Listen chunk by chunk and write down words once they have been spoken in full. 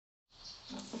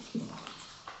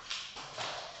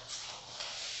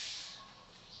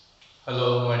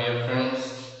Hello, my dear friends.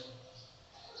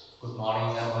 Good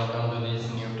morning and welcome to this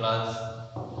new class.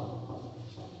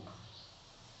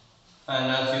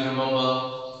 And as you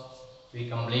remember, we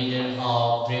completed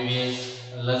our previous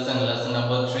lesson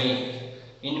number 3,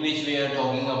 in which we are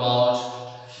talking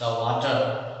about the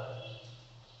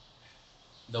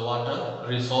water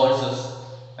resources.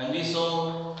 And we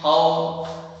saw how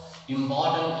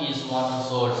important is water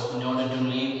source in order to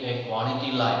live a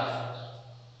quality life.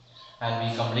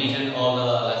 And we completed all the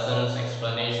lessons,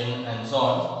 explanation and so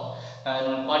on.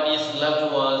 And what is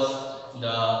left was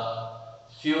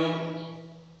the few,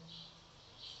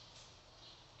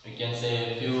 we can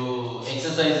say few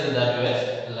exercises that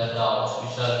were left out.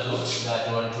 We shall do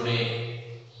that one today.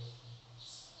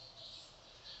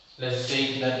 Let's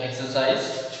take that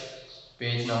exercise,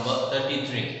 page number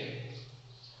 33.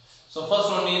 So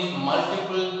first one is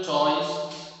multiple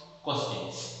choice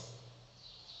questions.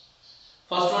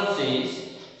 First one says,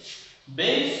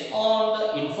 based on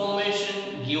the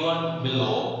information given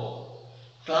below,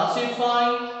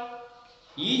 classify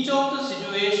each of the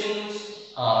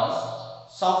situations as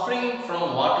suffering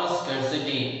from water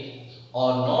scarcity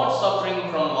or not suffering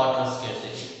from water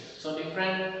scarcity. So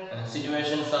different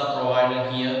situations are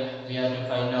provided here. We have to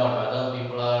find out whether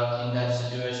people are in that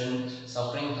situation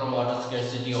suffering from water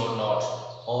scarcity or not,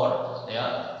 or they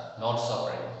are not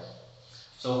suffering.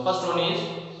 So first one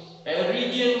is a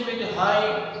region with high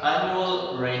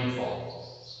annual rainfall.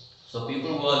 So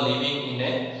people who are living in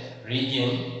a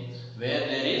region where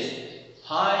there is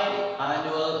high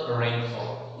annual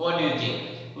rainfall. What do you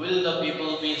think? Will the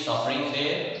people be suffering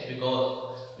there?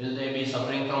 Because will they be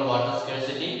suffering from water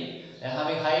scarcity? They are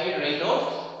having high rate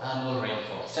of annual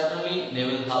rainfall. Certainly they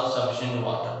will have sufficient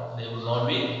water. They will not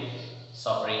be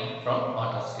suffering from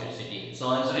water scarcity.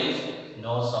 So answer is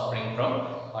no suffering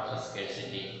from water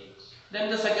scarcity. Then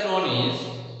the second one is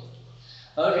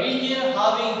a region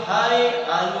having high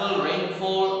annual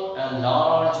rainfall and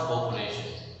large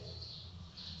population.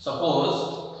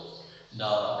 Suppose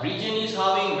the region is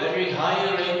having very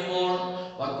high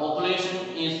rainfall but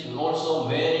population is also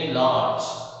very large.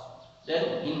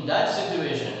 Then in that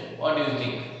situation, what do you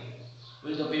think?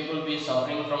 Will the people be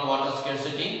suffering from water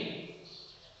scarcity?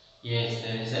 Yes,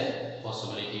 there is a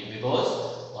possibility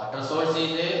because water source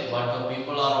is there but the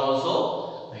people are also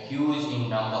huge in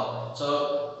number.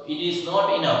 So it is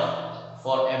not enough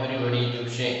for everybody to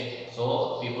share.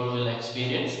 So people will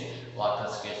experience water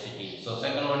scarcity. So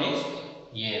second one is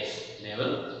yes, they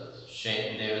will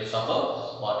share, they will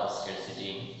suffer water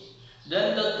scarcity.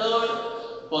 Then the third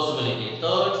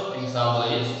example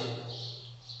is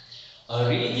a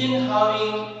region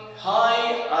having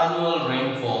high annual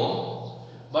rainfall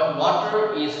but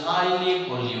water is highly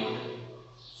polluted.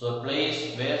 So a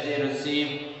place where they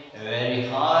receive a very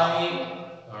high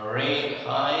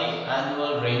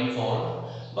annual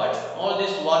rainfall, but all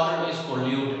this water is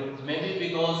polluted. Maybe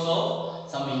because of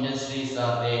some industries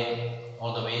are there,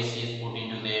 all the waste is put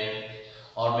into there,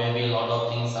 or maybe a lot of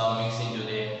things are mixed into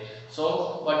there.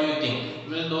 So what do you think?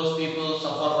 Will those people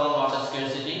suffer from water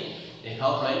scarcity? They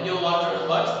have plenty of water,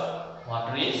 but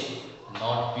water is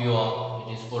not pure.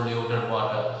 It is polluted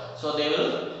water. So they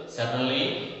will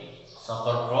certainly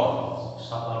suffer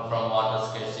from water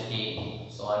scarcity.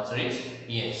 So answer is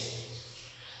yes.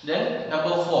 Then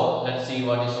number 4. Let's see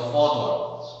what is the fourth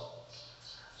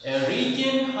one. A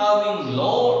region having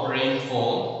low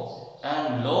rainfall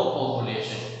and low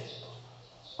population.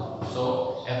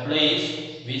 So a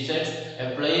place, we said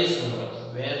a place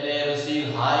where they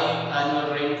receive high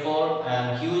annual rainfall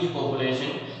and huge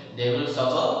population, they will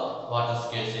suffer water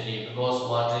scarcity because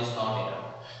water is not enough.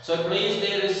 So a place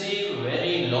they receive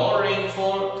very low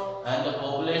rainfall and the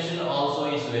population also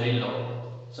is very low.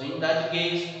 So in that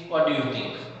case, what do you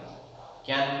think?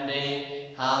 Can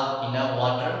they have enough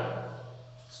water?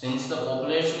 Since the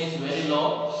population is very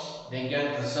low, they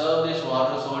can preserve these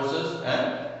water sources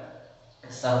and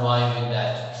survive with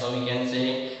that. So we can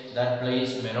say that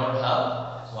place may not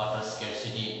have water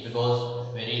scarcity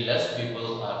because very less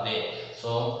people are there.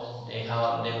 So they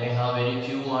may have very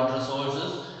few water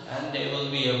sources and they will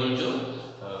be able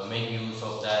to make use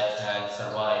of that and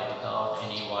survive without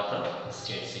any water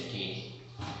scarcity.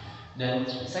 Then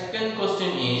second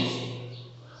question is,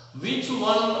 which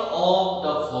one of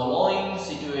the following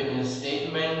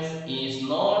statements is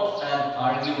not an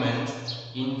argument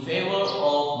in favor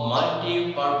of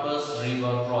multi-purpose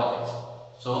river projects?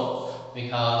 So we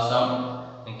have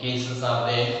some cases are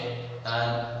there,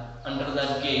 and under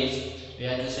that case we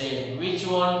have to say which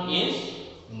one is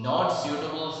not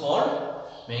suitable for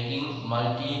making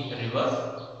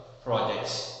multi-river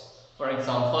projects. For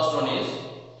example, first one is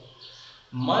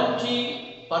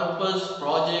multi-purpose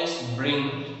projects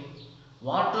bring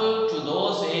water to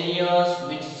those areas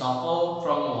which suffer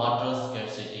from water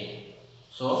scarcity.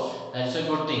 So that's a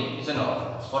good thing, isn't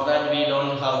it? For that we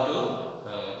don't have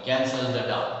to cancel the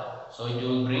dam. So it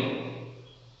will bring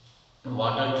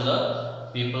water to the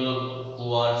people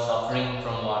who are suffering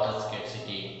from water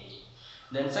scarcity.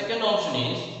 Then second option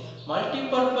is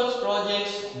multi-purpose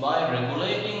projects. By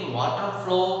regulating water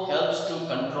flow helps to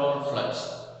control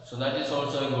floods. So that is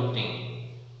also a good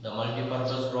thing. The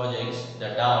multi-purpose projects, the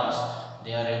dams,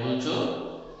 they are able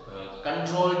to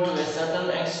control to a certain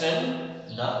extent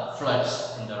the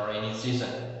floods in the rainy season.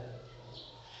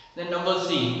 Then number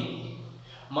C,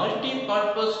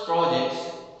 multi-purpose projects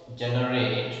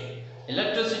generate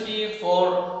electricity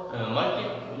for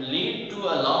lead to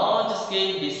a large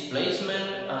scale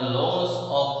displacement and loss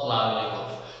of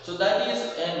livelihood. So that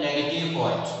is a negative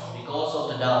point. Because of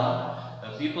the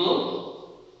dam,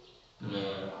 people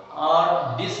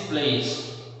are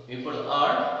displaced. People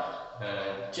are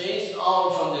chased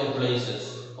out from their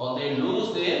places, or they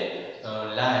lose their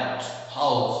land,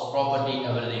 house, property,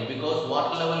 everything, because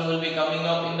water level will be coming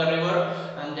up in the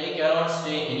river and they cannot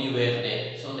stay anywhere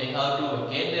there. So they have to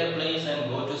vacate their place and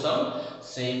go to some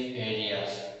safe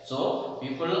areas. So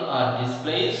people are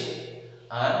displaced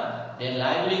and their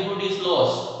livelihood is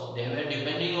lost. They were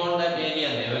depending on that area,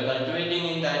 they were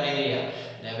cultivating in that area,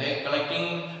 they were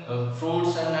collecting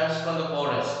fruits and nuts from the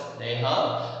forest. They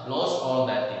have lost all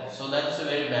that thing. So that is a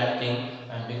very bad thing,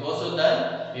 and because of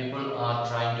that people are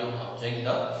trying to object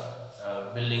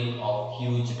the building of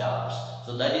huge dams.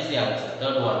 So that is the answer,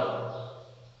 third one,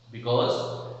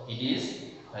 because it is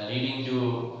leading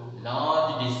to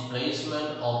large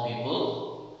displacement of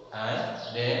people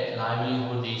and their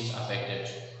livelihood is affected.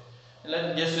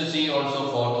 Let's just see also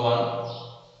fourth one.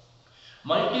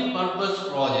 Multi-purpose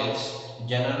projects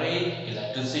generate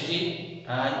electricity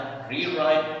and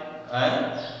rewrite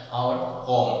and our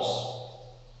homes.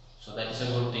 So that is a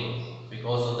good thing.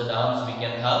 Because of the dams we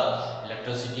can have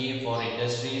electricity for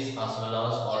industries as well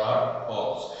as for our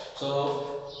homes.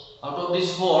 So out of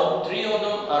these four, three of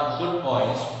them are good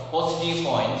points, positive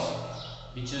points,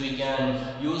 which we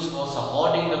can use for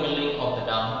supporting the building of the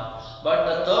dam. But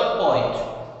the third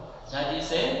point, that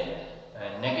is a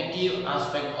negative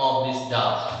aspect of this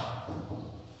dam.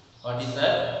 What is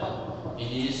that?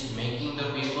 It is making the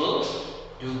people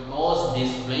to cause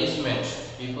displacement.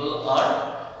 People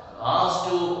are asked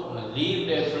to leave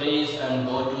their place and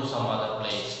go to some other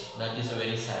place. That is a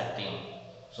very sad thing.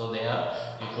 So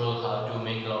people have to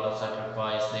make a lot of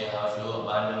sacrifice. They have to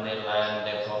abandon their land,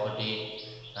 their property,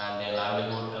 and their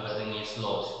livelihood. Everything is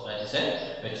lost. That is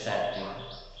a very sad thing.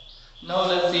 Now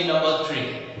let's see number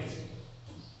 3.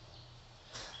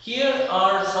 Here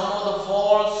are some of the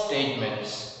false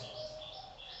statements.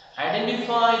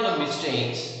 Identify the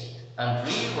mistakes and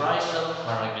rewrite them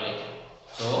correctly.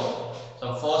 So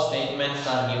some false statements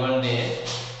are given there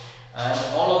and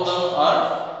all of them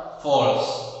are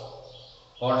false,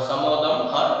 or some of them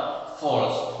are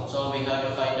false. So we have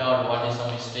to find out what is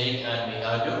a mistake and we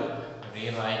have to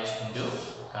rewrite into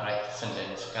correct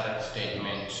sentence, correct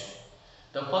statement.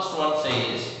 The first one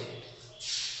says,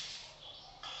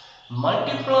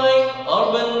 multiplying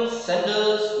urban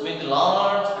centers with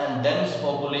large and dense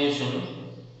population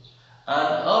and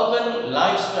urban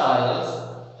lifestyles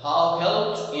have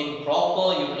helped in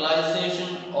proper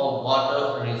utilization of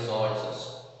water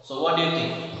resources. So what do you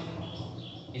think?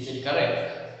 Is it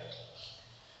correct?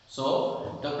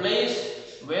 So the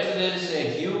place where there is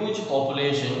a huge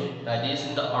population, that is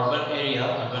in the urban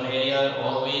area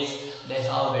always they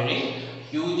have very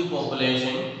huge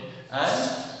population,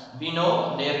 and we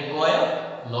know they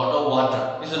require a lot of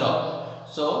water, isn't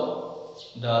it? So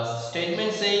the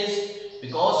statement says,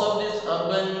 because of this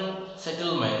urban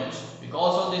settlement,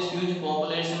 because of this huge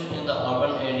population in the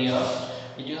urban area,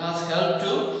 it has helped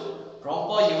to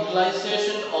proper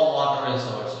utilization of water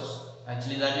resources.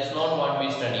 Actually that is not what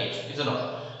we studied, isn't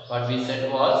it? What we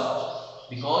said was,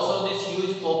 because of this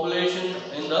huge population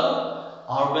in the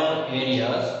urban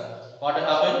areas, what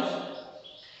happens?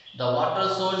 The water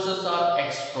sources are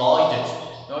exploited.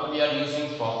 Not we are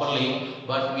using properly,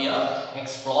 but we are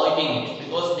exploiting it,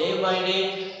 because day by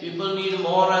day people need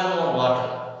more and more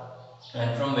water.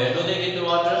 And from where do they get the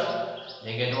water?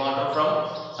 They get water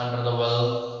from under the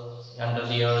well, under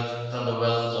the earth, from the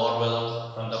well, bore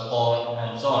well, from the pond,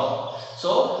 and so on.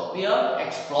 So we are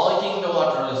exploiting the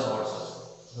water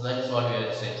resources. So that is what we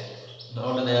are saying.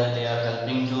 Not that they are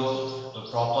helping to the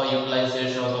proper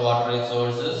utilization of the water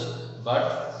resources,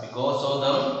 but because of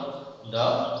them,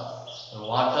 the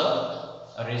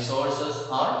water resources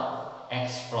are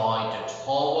exploited,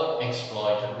 over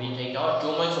exploited. We take out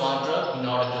too much water in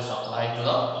order to supply to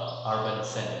the urban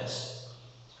centers.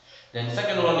 Then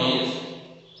second one is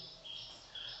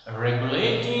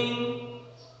regulating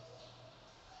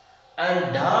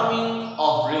and damming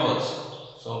of rivers.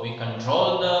 So we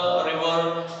control the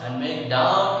river and make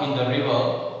dam in the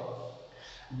river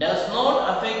does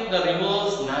not affect the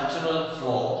river's natural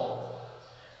flow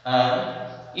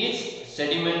and its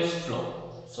sediments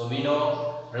flow. So we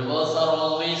know rivers are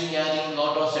always carrying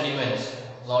lot of sediments,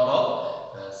 lot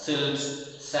of silt,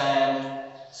 sand,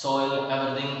 soil,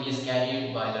 everything is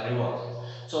carried by the river.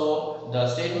 So the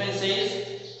statement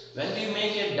says when we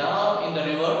make a dam in the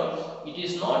river, it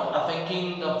is not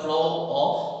affecting the flow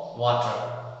of water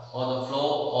or the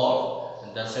flow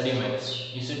of the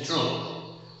sediments. Is it true?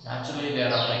 Naturally they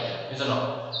are affected, is it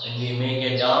not? When we make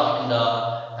a dam in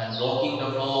and blocking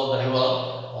the flow of the river,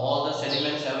 all the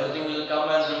sediments, everything will come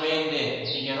and remain there.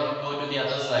 It cannot go to the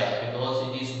other side because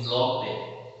it is blocked there.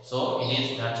 So it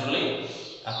is naturally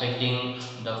affecting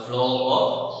the flow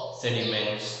of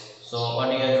sediments. So what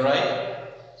do you have to write?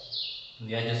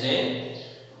 We have to say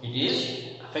it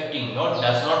is affecting, not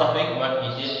does not affect, but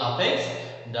it affects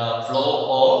the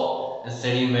flow of the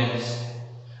sediments.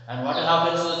 And what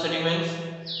happens to the sediments?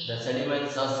 The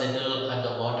sediments are settled at the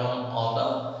bottom of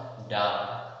the dam.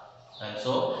 And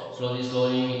so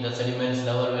slowly the sediments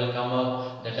level will come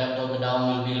up, the depth of the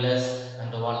dam will be less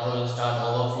and the water will start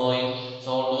overflowing.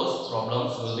 So all those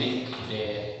problems will be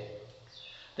there.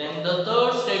 Then the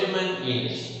third statement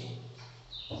is,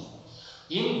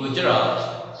 in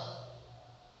Gujarat,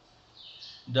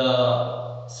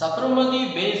 the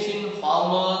Sabarmati Basin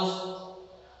farmers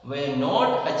were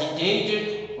not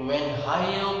agitated when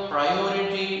higher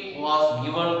priority was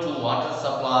given to water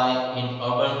supply in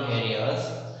urban areas,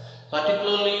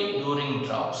 particularly during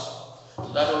droughts.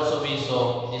 So that also we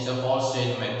saw is a false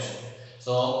statement.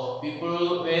 So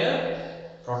people were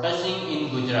protesting in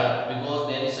Gujarat because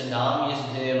there is a dam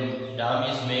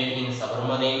is made in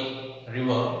Sabarmati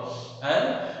river,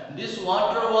 and this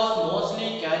water was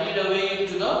mostly carried away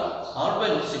to the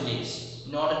urban cities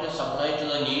in order to supply to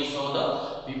the needs of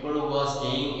the people who are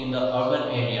staying in the urban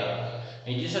area.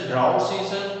 It is a drought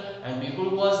season and people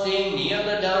who are staying near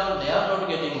the dam, they are not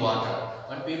getting water.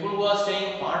 But people who are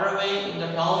staying far away in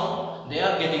the town, they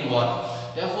are getting water.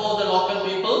 Therefore, the local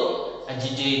people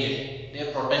agitated,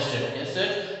 they protested. They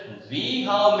said, we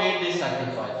have made this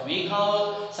sacrifice. We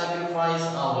have sacrificed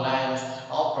our land,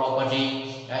 our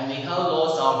property, and we have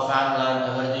lost our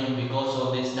farmland, everything because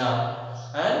of this dam.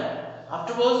 And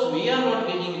afterwards, we are not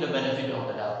getting the benefit of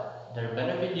the dam. The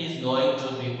benefit is going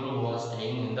to people who are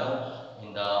staying in the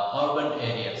urban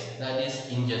areas. That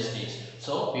is injustice.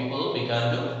 So people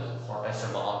began to protest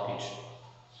about it.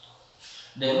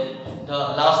 Then the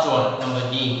last one, number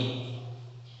D.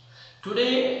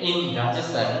 Today in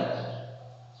Rajasthan,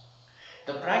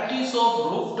 the practice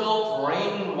of rooftop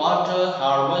rainwater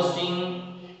harvesting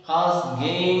has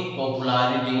gained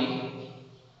popularity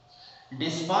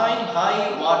despite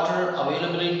high water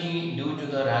availability due to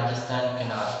the Rajasthan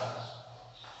canal.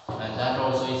 And that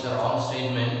also is a wrong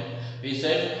statement. We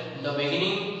said in the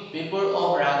beginning, people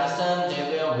of Rajasthan,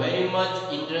 they were very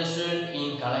much interested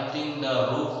in collecting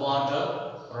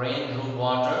the rain roof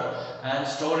water and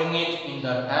storing it in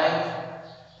the tank.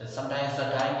 Sometimes the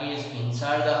tank is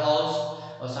inside the house,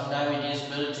 or sometimes it is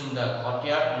built in the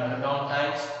courtyard, underground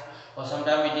tanks, or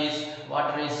sometimes it is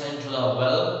water is sent to the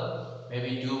well,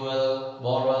 maybe tube well,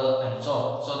 bore well, and so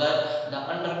on, so that the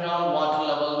underground water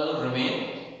level will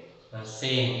remain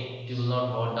same, it will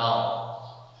not go down.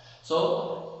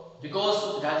 So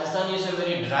because Rajasthan is a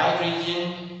very dry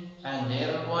region and they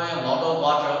require a lot of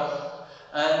water,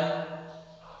 and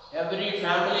every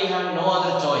family had no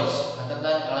other choice other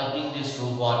than collecting this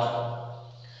roof water,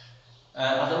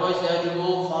 and otherwise they had to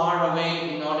go far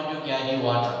away in order to carry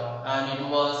water, and it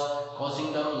was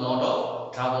causing them a lot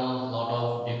of trouble, lot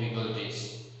of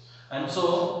difficulties, and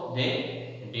so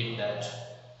they did that.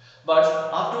 But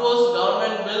afterwards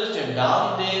government built a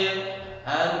dam there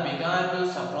and began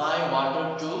to supply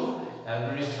water to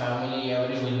every family,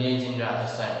 every village in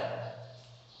Rajasthan.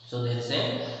 So there is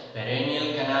a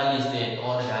perennial canal is there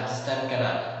called Rajasthan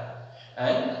canal,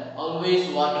 and always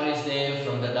water is there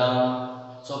from the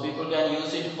dam. So people can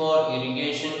use it for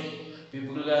irrigation,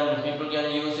 people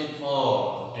can use it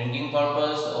for drinking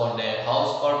purpose or their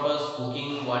house purpose,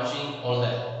 cooking, washing, all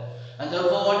that. And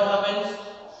therefore what happens?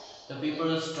 The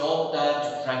people stop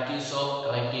that practice of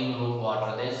collecting roof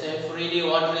water. They say freely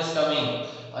water is coming.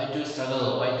 Why to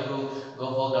struggle? Why to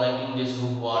go for collecting this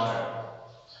roof water?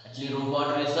 Actually, roof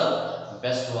water is the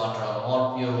best water,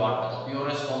 more pure water. The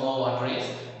purest form of water is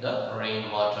the rain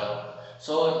water.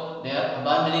 So they are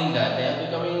abandoning that. They are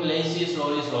becoming lazy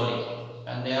slowly,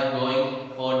 and they are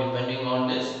going for depending on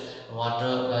this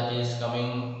water that is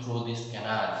coming through this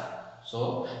canal.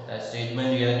 So that statement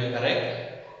we have to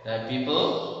correct, that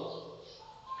people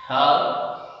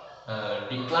have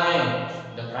declined.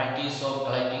 The practice of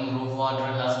collecting roof water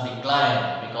has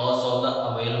declined because of the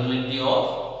availability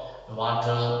of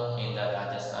water in the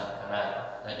Rajasthan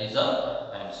canal. That is the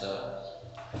answer.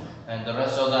 And the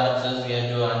rest of the answers we have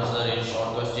to answer in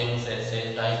short questions,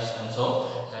 essay types, and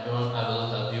so that one I will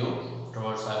help you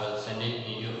towards. I will send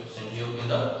you in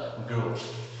the group.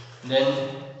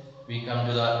 Then we come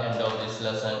to the end of this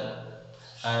lesson,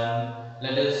 and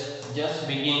let us just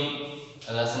begin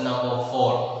lesson number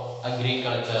 4,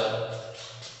 agriculture.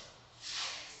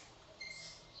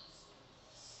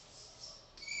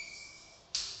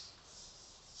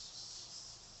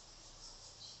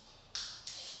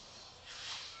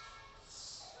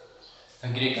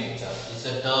 Agriculture is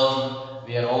a term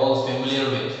we are all familiar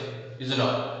with, is it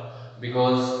not?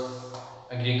 Because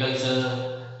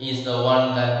agriculture is the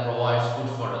one that provides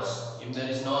food for us. If there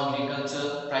is no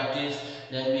agriculture practice,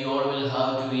 then we all will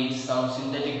have to eat some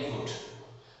synthetic food.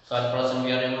 So at present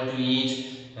we are able to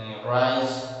eat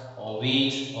rice or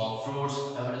wheat or fruits,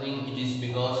 everything. It is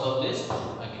because of this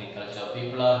agriculture.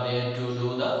 People are there to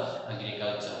do the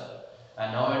agriculture.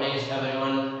 And nowadays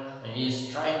everyone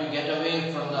is trying to get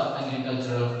away from the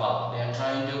agricultural path. They are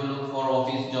trying to look for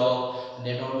office job.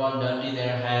 They don't want dirty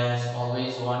their hands.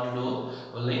 Always want to do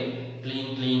only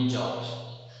clean jobs.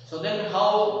 So then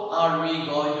how are we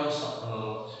going to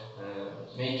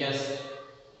make us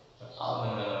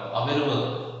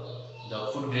available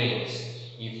the food grains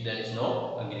if there is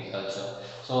no agriculture?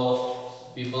 So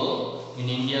people in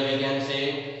India, we can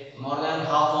say more than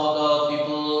half of the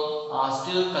people are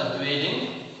still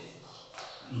cultivating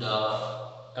the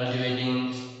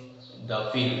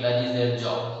field. That is their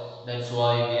job. That's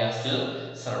why we are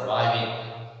still surviving.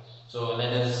 So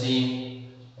let us see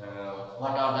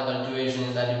what are the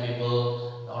cultivations that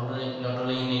people, not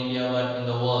only in India but in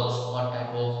the world, what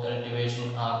type of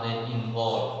cultivation are they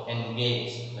involved,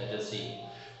 engaged. Let us see.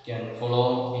 You can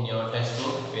follow in your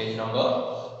textbook, page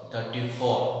number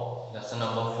 34, lesson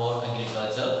number 4,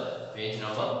 agriculture, page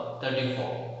number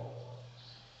 34.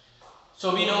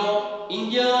 So we know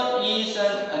India is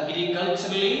an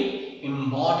agriculturally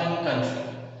important country.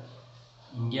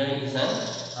 India is an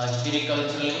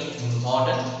agriculturally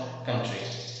important country.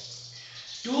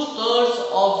 2/3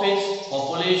 of its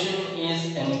population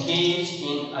is engaged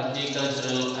in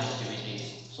agricultural activities.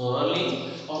 So early,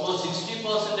 almost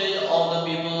 60% of the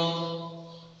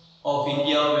people of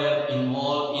India were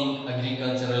involved in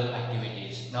agricultural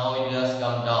activities. Now it has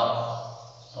come down.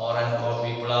 More and more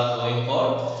people are going for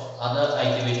other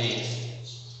activities,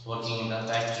 working in the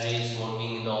factories,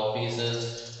 working in the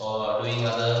offices, or doing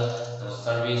other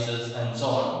services and so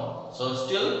on. So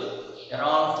still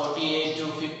around 48 to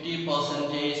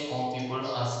 50% of people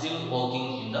are still working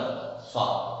in the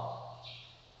farm.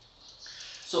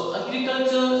 So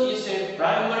agriculture is a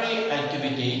primary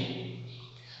activity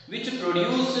which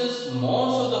produces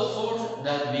most of the food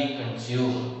that we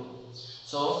consume.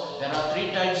 So there are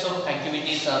 3 types of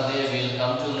activities are there. We will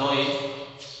come to know it.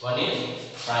 One is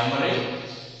primary,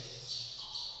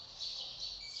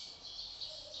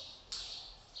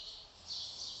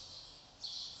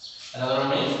 another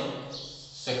one is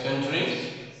secondary,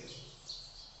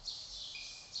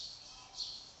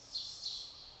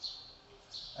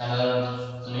 another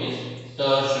one is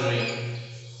tertiary.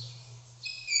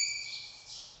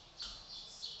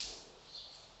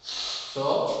 So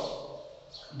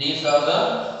these are the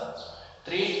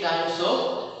 3 types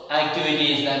of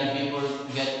activities that people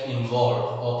get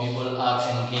involved or people are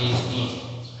engaged in.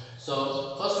 So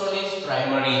first one is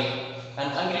primary,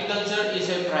 and agriculture is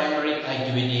a primary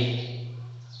activity,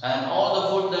 and all the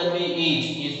food that we eat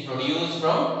is produced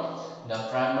from the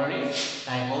primary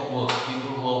type of work.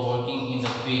 People who are working in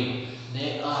the field,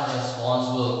 they are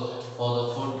responsible for the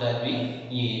food that we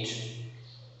eat.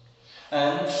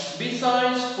 And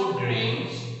besides food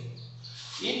grains,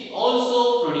 it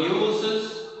also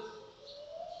produces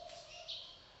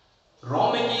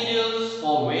raw materials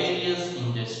for various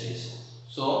industries.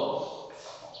 So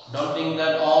don't think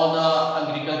that all the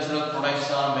agricultural products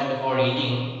are meant for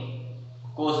eating.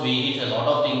 Of course we eat a lot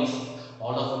of things,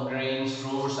 all the food grains,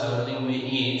 fruits, everything we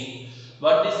eat.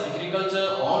 But this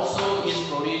agriculture also is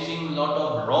producing a lot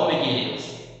of raw materials.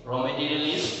 Raw material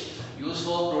is used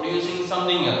for producing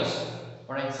something else.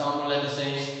 For example, let us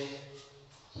say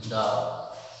the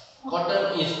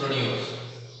cotton is produced.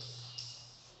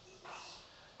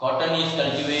 Cotton is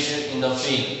cultivated in the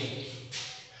field,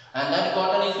 and that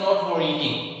cotton is not for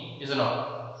eating, is it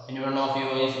not? Anyone of you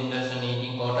is interested in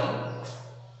eating cotton?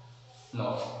 No.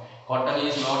 Cotton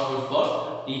is not good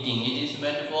for eating. It is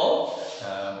meant for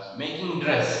making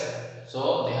dress.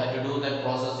 So they had to do that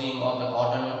processing of the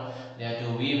cotton. They had to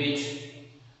weave it.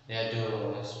 They had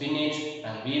to spin it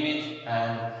and weave it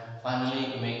and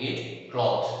finally make it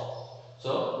cloth.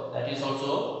 So that is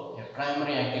also a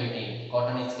primary activity.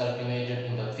 Cotton is cultivated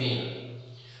in the field.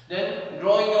 Then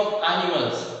growing of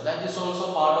animals, that is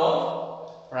also part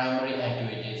of primary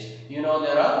activities. You know,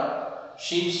 there are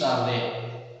sheep are there.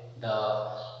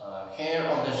 The hair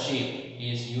of the sheep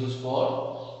is used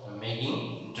for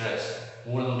making dress,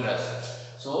 woolen dress.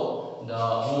 So the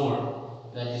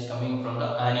wool that is coming from the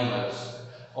animals.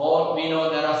 Or we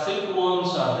know there are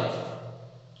silkworms are there.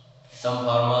 Some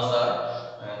farmers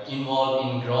are involved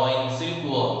in growing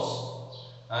silkworms,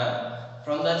 and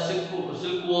from that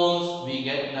silkworms we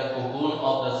get the cocoon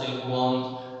of the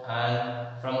silkworm,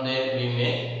 and from there we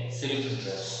make silk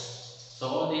dress.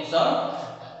 So these are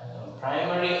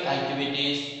primary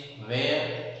activities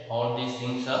where all these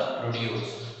things are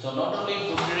produced. So not only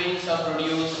food grains are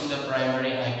produced in the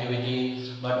primary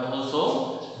activity, but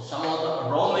also some of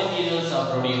the raw materials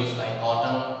are produced like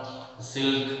cotton,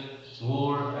 silk,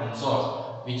 wool and so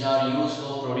on, which are used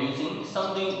for producing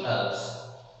something else.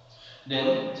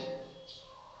 Then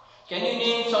can you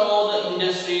name some of the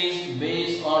industries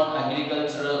based on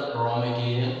agricultural raw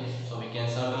material? So we can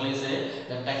certainly say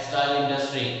the textile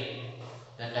industry.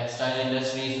 The textile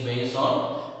industry is based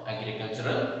on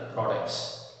agricultural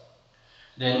products.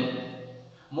 Then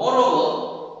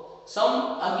moreover,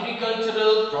 some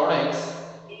agricultural products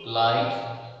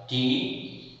like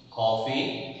tea,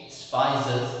 coffee,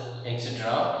 spices, etc.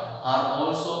 are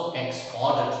also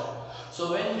exported.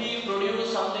 So when we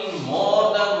produce something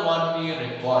more than what we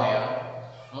require,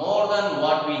 more than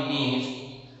what we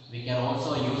need, we can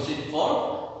also use it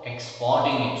for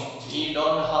exporting it. We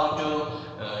don't have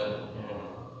to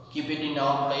keep it in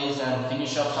our place and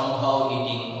finish up somehow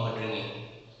eating or drinking.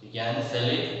 We can sell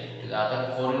it to the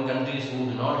other foreign countries who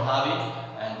do not have it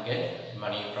and get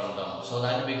money from them. So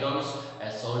that becomes a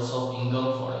source of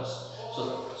income for us.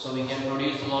 So we can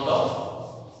produce a lot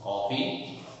of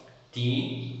coffee,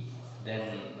 tea,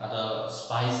 then other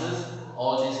spices.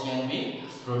 All this can be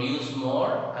produced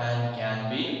more and can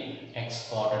be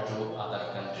exported to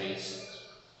other countries.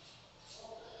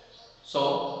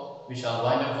 So we shall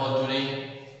wind up for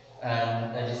today,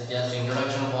 and that is just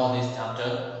introduction for this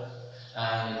chapter.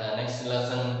 And in the next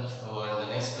lesson or in the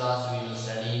next class we will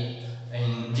study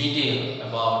in detail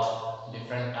about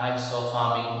different types of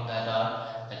farming that are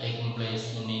taking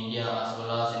place in India as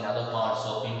well as in other parts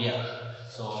of India.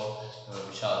 So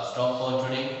we shall stop for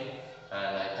today.